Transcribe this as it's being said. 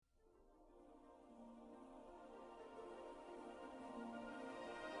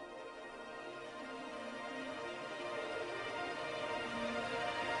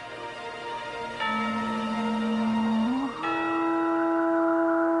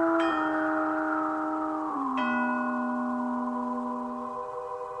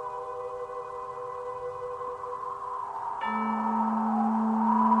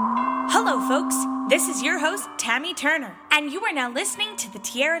This is your host, Tammy Turner, and you are now listening to the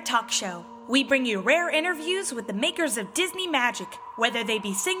Tierra Talk Show. We bring you rare interviews with the makers of Disney magic. Whether they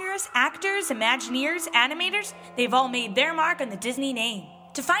be singers, actors, Imagineers, animators, they've all made their mark on the Disney name.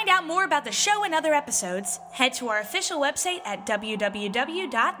 To find out more about the show and other episodes, head to our official website at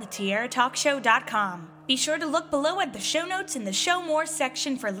www.thetierratalkshow.com. Be sure to look below at the show notes in the Show More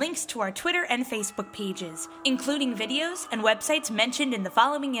section for links to our Twitter and Facebook pages, including videos and websites mentioned in the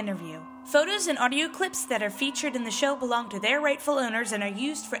following interview. Photos and audio clips that are featured in the show belong to their rightful owners and are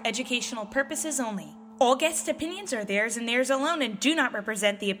used for educational purposes only. All guest opinions are theirs and theirs alone and do not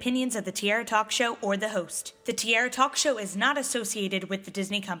represent the opinions of the Tierra Talk Show or the host. The Tierra Talk Show is not associated with the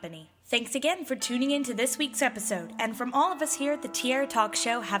Disney Company. Thanks again for tuning in to this week's episode, and from all of us here at the Tierra Talk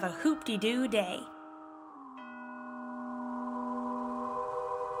Show, have a hoop-de-doo day.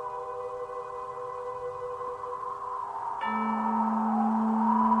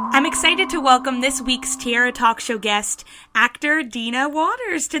 I'm excited to welcome this week's Tierra Talk Show guest, actor Dina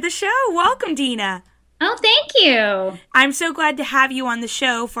Waters, to the show. Welcome, Dina. Oh, thank you. I'm so glad to have you on the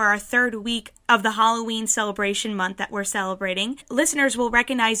show for our third week of the Halloween celebration month that we're celebrating. Listeners will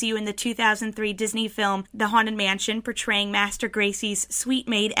recognize you in the 2003 Disney film The Haunted Mansion, portraying Master Gracie's sweet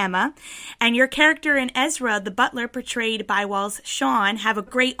maid Emma. And your character in Ezra, the butler, portrayed by Well's Sean, have a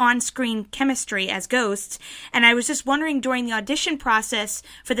great on-screen chemistry as ghosts. And I was just wondering, during the audition process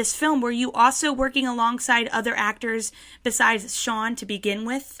for this film, were you also working alongside other actors besides Sean to begin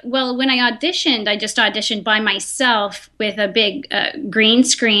with? Well, when I auditioned, I just auditioned by myself with a big green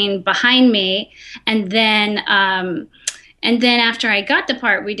screen behind me. And then after I got the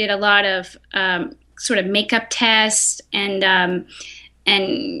part, we did a lot of sort of makeup tests and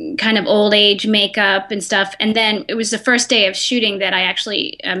kind of old age makeup and stuff. And then it was the first day of shooting that I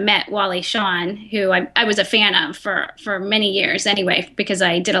actually met Wally Shawn, who I was a fan of for many years anyway, because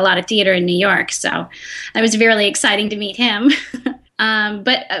I did a lot of theater in New York. So it was really exciting to meet him.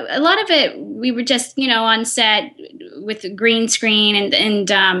 But a lot of it, we were just, on set with a green screen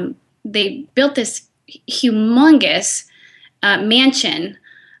and they built this humongous mansion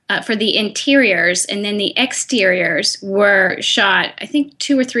for the interiors, and then the exteriors were shot, I think,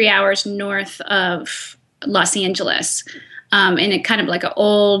 2 or 3 hours north of Los Angeles, in a kind of like an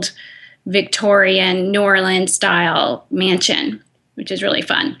old Victorian New Orleans style mansion, which is really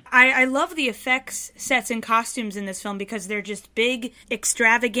fun. I love the effects, sets, and costumes in this film because they're just big,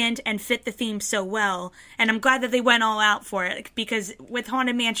 extravagant, and fit the theme so well. And I'm glad that they went all out for it, because with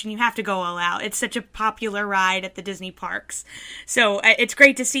Haunted Mansion, you have to go all out. It's such a popular ride at the Disney parks. So it's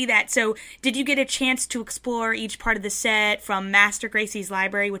great to see that. So did you get a chance to explore each part of the set, from Master Gracie's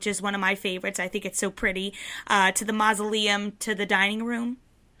library, which is one of my favorites, I think it's so pretty, to the mausoleum, to the dining room?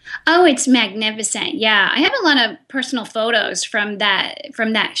 Oh, it's magnificent. Yeah. I have a lot of personal photos from that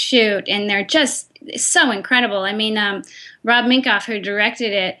shoot, and they're just so incredible. I mean, Rob Minkoff, who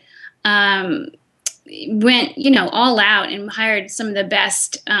directed it, went, all out and hired some of the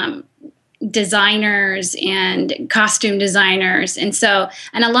best designers and costume designers. And a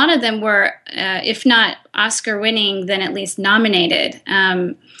lot of them were, if not Oscar winning, then at least nominated.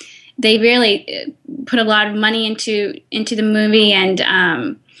 They really put a lot of money into the movie, and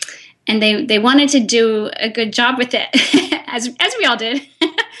they wanted to do a good job with it, as we all did.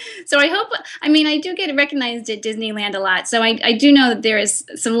 So I do get recognized at Disneyland a lot. So I do know that there is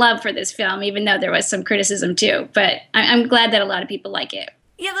some love for this film, even though there was some criticism too. But I'm glad that a lot of people like it.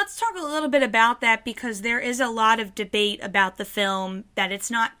 Yeah, let's talk a little bit about that, because there is a lot of debate about the film, that it's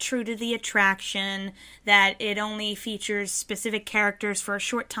not true to the attraction, that it only features specific characters for a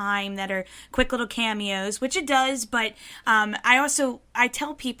short time that are quick little cameos, which it does, but I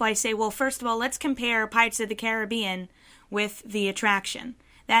tell people, I say, well, first of all, let's compare Pirates of the Caribbean with the attraction.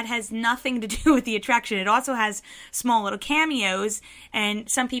 That has nothing to do with the attraction. It also has small little cameos, and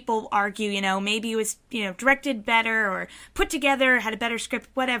some people argue, maybe it was, directed better or put together, had a better script,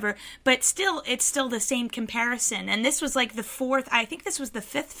 whatever, but still, it's still the same comparison. And this was like this was the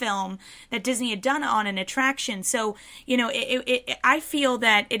fifth film that Disney had done on an attraction. So, I feel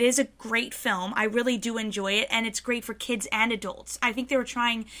that it is a great film. I really do enjoy it, and it's great for kids and adults. I think they were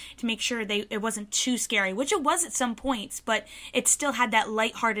trying to make sure it wasn't too scary, which it was at some points, but it still had that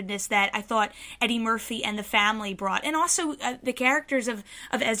lightheartedness that I thought Eddie Murphy and the family brought, and also the characters of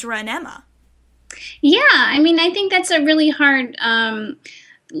Ezra and Emma. Yeah, I think that's a really hard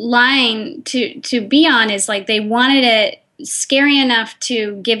line to be on, is like they wanted it scary enough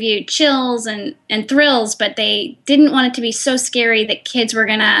to give you chills and thrills, but they didn't want it to be so scary that kids were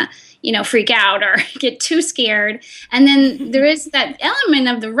gonna freak out or get too scared. And then there is that element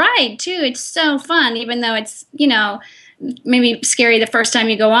of the ride too. It's so fun, even though it's maybe scary the first time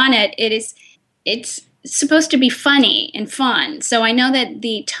you go on it. it's supposed to be funny and fun. So I know that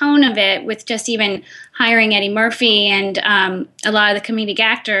the tone of it, with just even hiring Eddie Murphy and a lot of the comedic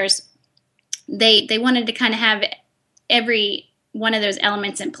actors, they wanted to kind of have every one of those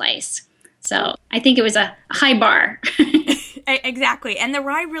elements in place. So I think it was a high bar. Exactly. And the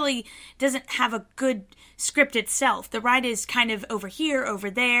ride really doesn't have a good script itself. The ride is kind of over here, over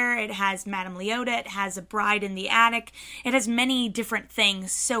there. It has Madame Leota. It has a bride in the attic. It has many different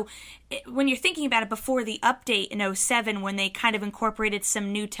things. So when you're thinking about it, before the update in '07, when they kind of incorporated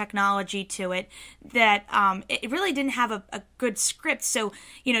some new technology to it, that it really didn't have a good script. So,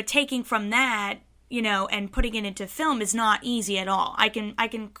 taking from that, and putting it into film is not easy at all. I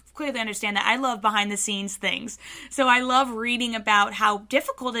can clearly understand that. I love behind the scenes things. So I love reading about how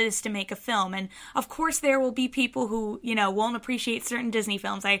difficult it is to make a film. And of course there will be people who, won't appreciate certain Disney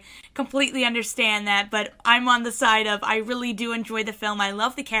films. I completely understand that, but I'm on the side of, I really do enjoy the film. I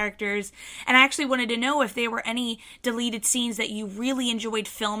love the characters. And I actually wanted to know if there were any deleted scenes that you really enjoyed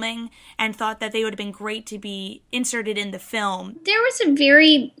filming and thought that they would have been great to be inserted in the film. There was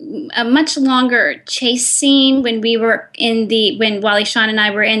a much longer chase scene when Wally Shawn and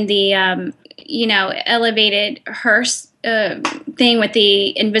I were in the elevated hearse thing with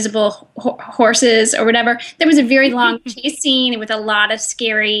the invisible horses or whatever. There was a very long chase scene with a lot of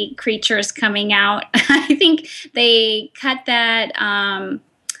scary creatures coming out. I think they cut that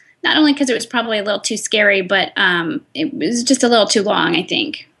not only because it was probably a little too scary, but it was just a little too long. I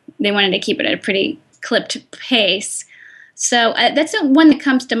think they wanted to keep it at a pretty clipped pace. So that's the one that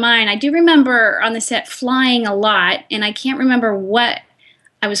comes to mind. I do remember on the set flying a lot, and I can't remember what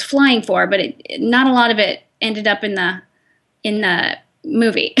I was flying for, but not a lot of it ended up in the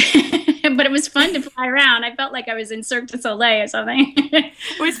movie. But it was fun to fly around. I felt like I was in Cirque du Soleil or something. It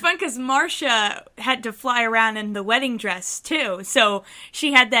was fun because Marcia had to fly around in the wedding dress too, so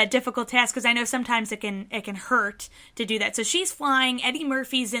she had that difficult task. Because I know sometimes it can hurt to do that. So she's flying. Eddie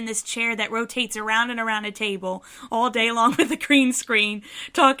Murphy's in this chair that rotates around and around a table all day long with a green screen,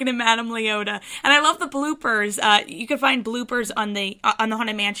 talking to Madame Leota. And I love the bloopers. You can find bloopers on the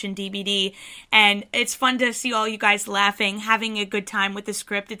Haunted Mansion DVD, and it's fun to see all you guys laughing, having a good time with the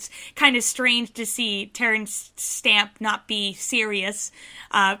script. It's kind of strange to see Terrence Stamp not be serious,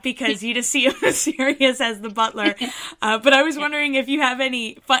 because you just see him as serious as the butler. But I was wondering if you have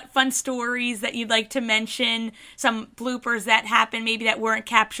any fun stories that you'd like to mention, some bloopers that happened, maybe that weren't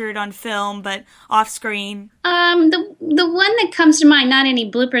captured on film but off screen. The one that comes to mind, not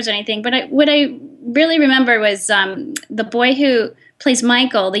any bloopers or anything, but what I really remember was the boy who plays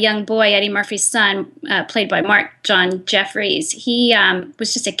Michael, the young boy, Eddie Murphy's son, played by Mark John Jeffries. He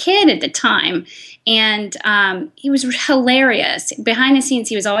was just a kid at the time, and he was hilarious. Behind the scenes,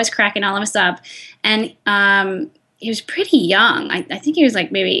 he was always cracking all of us up, and he was pretty young. I think he was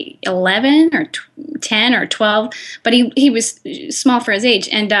like maybe 11 or 10 or 12, but he was small for his age,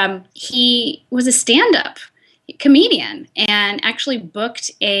 and he was a stand-up comedian and actually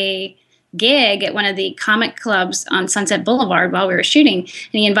booked a gig at one of the comic clubs on Sunset Boulevard while we were shooting, and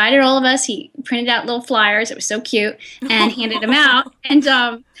he invited all of us. He printed out little flyers. It was so cute, and handed them out. And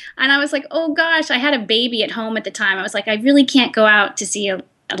I was like, oh gosh, I had a baby at home at the time. I was like, I really can't go out to see a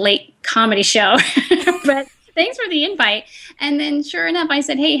late comedy show, but thanks for the invite. And then sure enough, I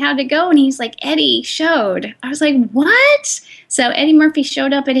said, hey, how'd it go? And he's like, Eddie showed. I was like, what? So Eddie Murphy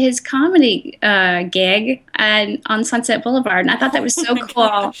showed up at his comedy gig on Sunset Boulevard. And I thought that was so cool.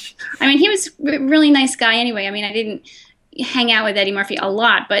 Gosh. I mean, he was a really nice guy anyway. I mean, I didn't hang out with Eddie Murphy a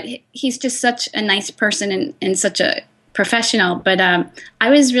lot, but he's just such a nice person and such a professional. But I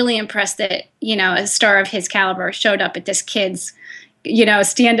was really impressed that, a star of his caliber showed up at this kid's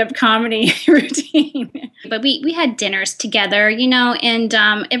stand-up comedy routine. But we had dinners together, and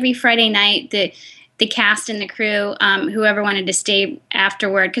every Friday night the cast and the crew, whoever wanted to stay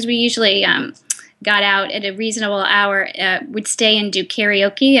afterward, because we usually got out at a reasonable hour, would stay and do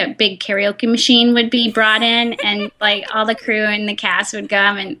karaoke. A big karaoke machine would be brought in, and like all the crew and the cast would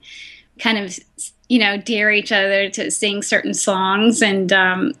come and kind of dare each other to sing certain songs, and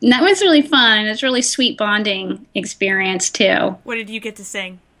that was really fun. It's a really sweet bonding experience too. What did you get to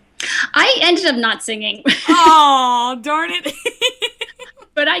sing? I ended up not singing. Oh, darn it.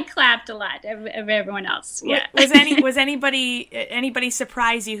 But I clapped a lot of everyone else. Yeah. Was anybody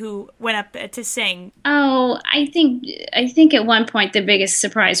surprise you who went up to sing? Oh, I think at one point the biggest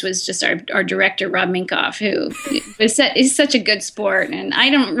surprise was just our director, Rob Minkoff, who is such a good sport. And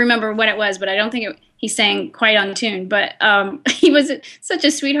I don't remember what it was, but I don't think he sang quite on tune. But he was such a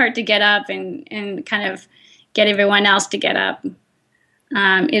sweetheart to get up and kind of get everyone else to get up.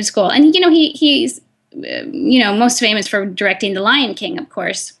 It was cool. And, he's most famous for directing The Lion King, of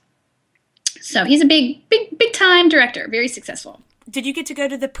course. So he's a big time director, very successful. Did you get to go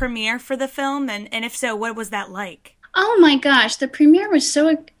to the premiere for the film? And if so, what was that like? Oh my gosh, the premiere was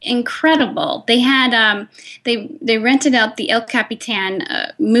so incredible. They had they rented out the El Capitan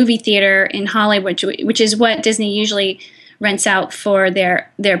movie theater in Hollywood, which is what Disney usually rents out for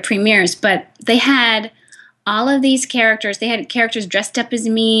their premieres. But they had all of these characters. They had characters dressed up as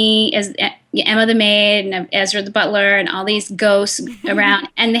me, as Emma the maid, and Ezra the butler, and all these ghosts around.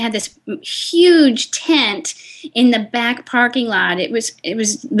 And they had this huge tent in the back parking lot. It was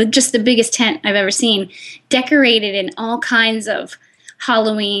just the biggest tent I've ever seen, decorated in all kinds of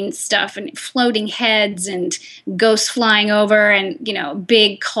Halloween stuff and floating heads and ghosts flying over, and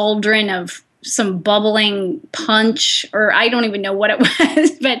big cauldron of some bubbling punch, or I don't even know what it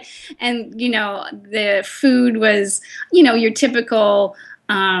was, but the food was your typical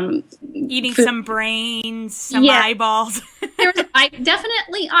eating food. Some brains, some eyeballs. There was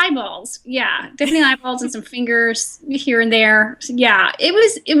definitely eyeballs. Yeah, definitely eyeballs and some fingers here and there. So, yeah,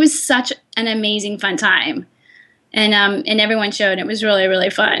 it was such an amazing fun time. And everyone showed. It was really, really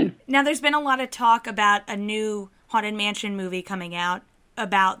fun. Now, there's been a lot of talk about a new Haunted Mansion movie coming out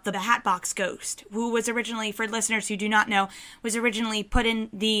about the Hatbox Ghost, who was originally, for listeners who do not know, was originally put in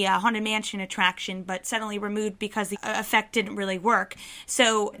the Haunted Mansion attraction, but suddenly removed because the effect didn't really work.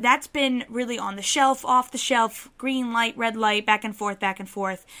 So that's been really on the shelf, off the shelf, green light, red light, back and forth, back and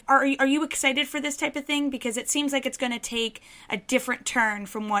forth. Are you excited for this type of thing? Because it seems like it's going to take a different turn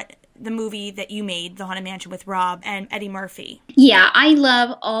from what the movie that you made, The Haunted Mansion with Rob and Eddie Murphy. Yeah, I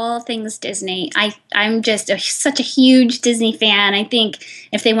love all things Disney. I'm just such a huge Disney fan. I think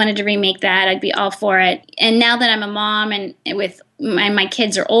if they wanted to remake that, I'd be all for it. And now that I'm a mom and with my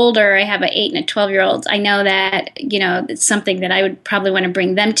kids are older, I have an 8 and a 12-year-old, I know that, it's something that I would probably want to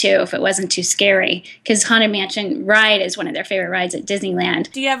bring them to if it wasn't too scary. Because Haunted Mansion ride is one of their favorite rides at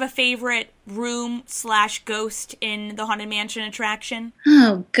Disneyland. Do you have a favorite room/ghost in the Haunted Mansion attraction?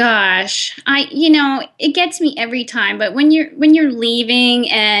 Oh gosh, it gets me every time. But when you're leaving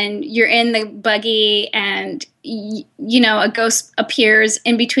and you're in the buggy and a ghost appears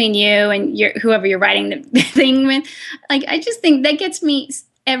in between you and whoever you're riding the thing with, I just think that gets me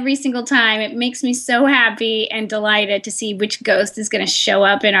every single time. It makes me so happy and delighted to see which ghost is going to show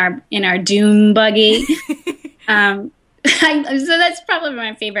up in our doom buggy. So that's probably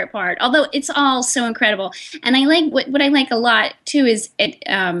my favorite part, although it's all so incredible. And I like what I like a lot too is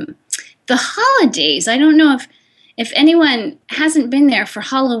the holidays. I don't know if anyone hasn't been there for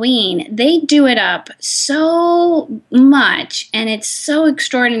Halloween, they do it up so much, and it's so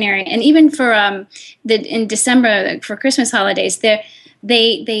extraordinary. And even for in December for Christmas holidays,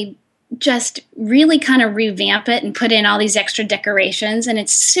 they just really kind of revamp it and put in all these extra decorations, and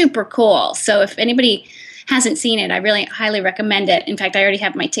it's super cool. So if anybody hasn't seen it, I really highly recommend it. In fact, I already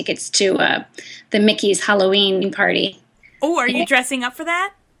have my tickets to the Mickey's Halloween party. Oh, are you dressing up for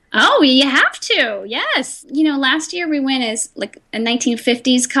that? Oh, you have to. Yes. Last year we went as like a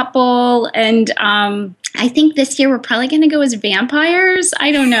 1950s couple, and I think this year we're probably going to go as vampires.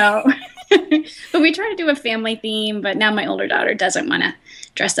 I don't know. But we try to do a family theme, but now my older daughter doesn't want to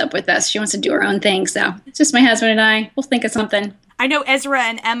dress up with us. She wants to do her own thing. So it's just my husband and I. We'll think of something. I know Ezra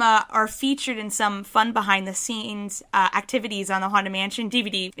and Emma are featured in some fun behind-the-scenes activities on the Haunted Mansion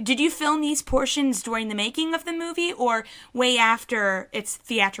DVD. Did you film these portions during the making of the movie or way after its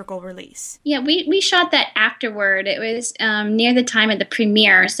theatrical release? Yeah, we shot that afterward. It was near the time of the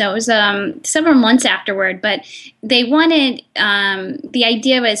premiere, so it was several months afterward. But they wanted, the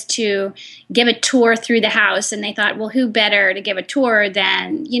idea was to give a tour through the house, and they thought, well, who better to give a tour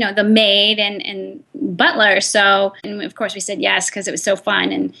than, the maid and butler? So, and of course we said yes, because it was so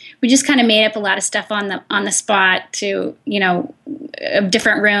fun, and we just kind of made up a lot of stuff on the spot to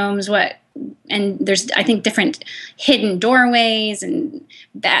different rooms, and there's I think different hidden doorways and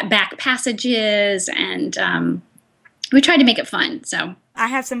back passages, and we tried to make it fun. So I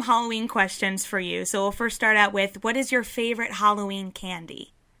have some Halloween questions for you. So we'll first start out with, what is your favorite Halloween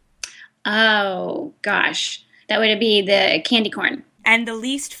candy? Oh gosh, that would be the candy corn. And the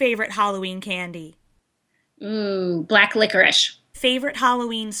least favorite Halloween candy? Ooh, black licorice. Favorite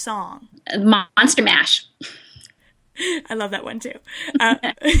Halloween song? Monster Mash. I love that one too.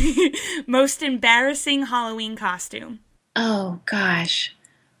 Most embarrassing Halloween costume? Oh gosh.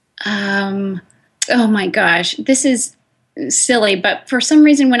 Oh my gosh. This is silly, but for some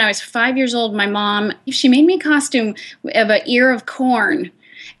reason when I was 5 years old, my mom, she made me a costume of an ear of corn.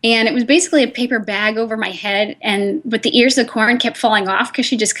 And it was basically a paper bag over my head, but the ears of corn kept falling off because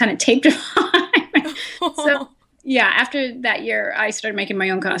she just kind of taped it on. So, yeah, after that year, I started making my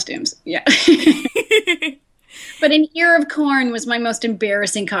own costumes. Yeah. But an ear of corn was my most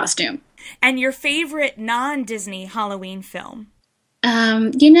embarrassing costume. And your favorite non-Disney Halloween film?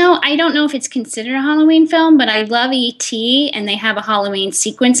 I don't know if it's considered a Halloween film, but I love E.T., and they have a Halloween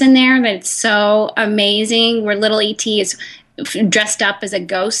sequence in there that's so amazing where little E.T. is dressed up as a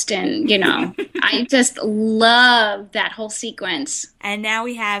ghost, and, I just love that whole sequence. And now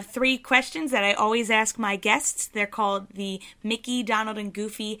we have 3 questions that I always ask my guests. They're called the Mickey, Donald, and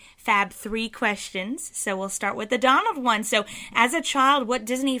Goofy Fab 3 questions. So we'll start with the Donald one. So as a child, what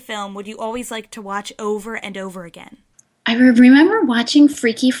Disney film would you always like to watch over and over again? I remember watching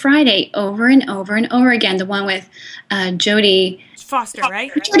Freaky Friday over and over and over again, the one with Jodie Foster,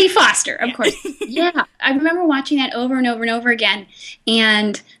 right? Jodie Foster, of course. Yeah, I remember watching that over and over and over again,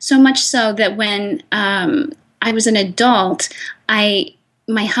 and so much so that when I was an adult, my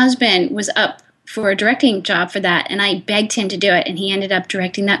husband was up for a directing job for that, and I begged him to do it, and he ended up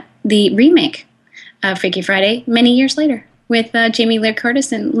directing the remake of Freaky Friday many years later with Jamie Lee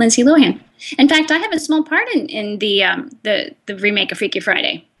Curtis and Lindsay Lohan. In fact, I have a small part in the remake of Freaky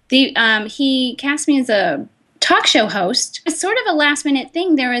Friday. He cast me as a talk show host. It's sort of a last-minute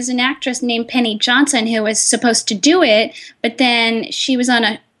thing. There was an actress named Penny Johnson who was supposed to do it, but then she was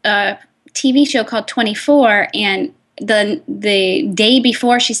on a TV show called 24, and the day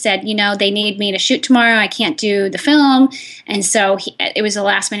before she said, they need me to shoot tomorrow. I can't do the film. And so it was a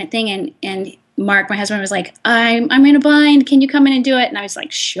last-minute thing, and Mark, my husband, was like, I'm in a bind. Can you come in and do it? And I was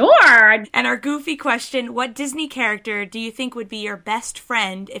like, sure. And our goofy question, what Disney character do you think would be your best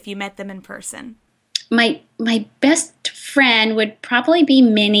friend if you met them in person? My best friend would probably be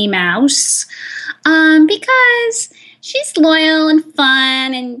Minnie Mouse, because she's loyal and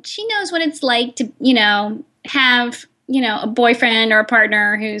fun, and she knows what it's like to, have, a boyfriend or a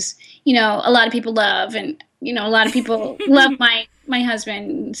partner who's, a lot of people love, and, a lot of people love my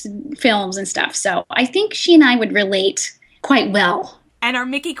husband's films and stuff. So I think she and I would relate quite well. And our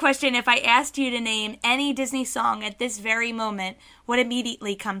Mickey question, if I asked you to name any Disney song at this very moment, what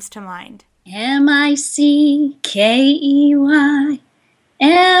immediately comes to mind? MICKEYMOUSE.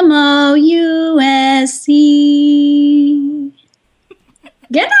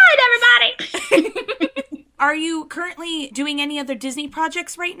 Good night, everybody. Are you currently doing any other Disney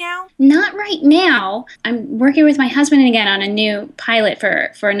projects right now? Not right now. I'm working with my husband again on a new pilot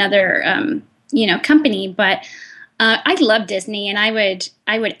for another company, but I love Disney, and I would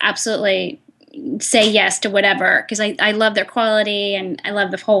absolutely say yes to whatever, because I love their quality, and I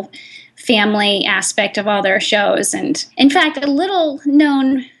love the whole family aspect of all their shows. And in fact, a little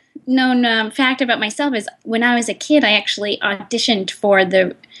known fact about myself is when I was a kid, I actually auditioned for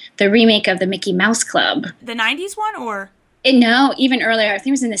the remake of the Mickey Mouse Club. The 90s one, or? No, even earlier. I think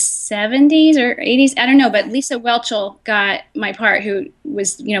it was in the 70s or 80s. I don't know, but Lisa Whelchel got my part, who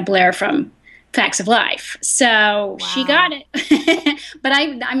was, Blair from Facts of Life. So wow. She got it. But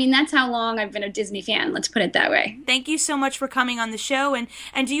I mean, that's how long I've been a Disney fan. Let's put it that way. Thank you so much for coming on the show. And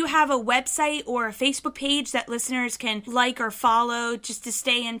do you have a website or a Facebook page that listeners can like or follow just to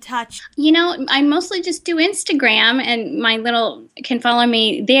stay in touch? I mostly just do Instagram, and can follow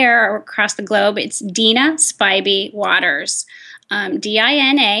me there or across the globe. It's Dina Spivey Waters.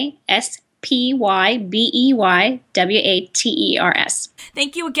 DINASPYBEYWATERS.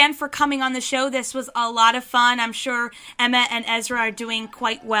 Thank you again for coming on the show. This was a lot of fun. I'm sure Emma and Ezra are doing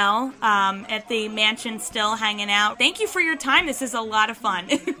quite well at the mansion, still hanging out. Thank you for your time. This is a lot of fun.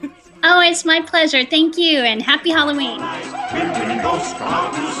 Oh, it's my pleasure. Thank you, and happy Halloween.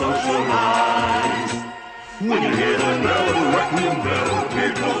 When you hear the bell, the requiem bell,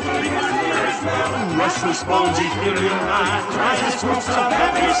 it goes the restless bones eat in your eye, rises from some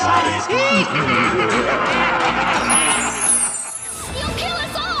happy sights.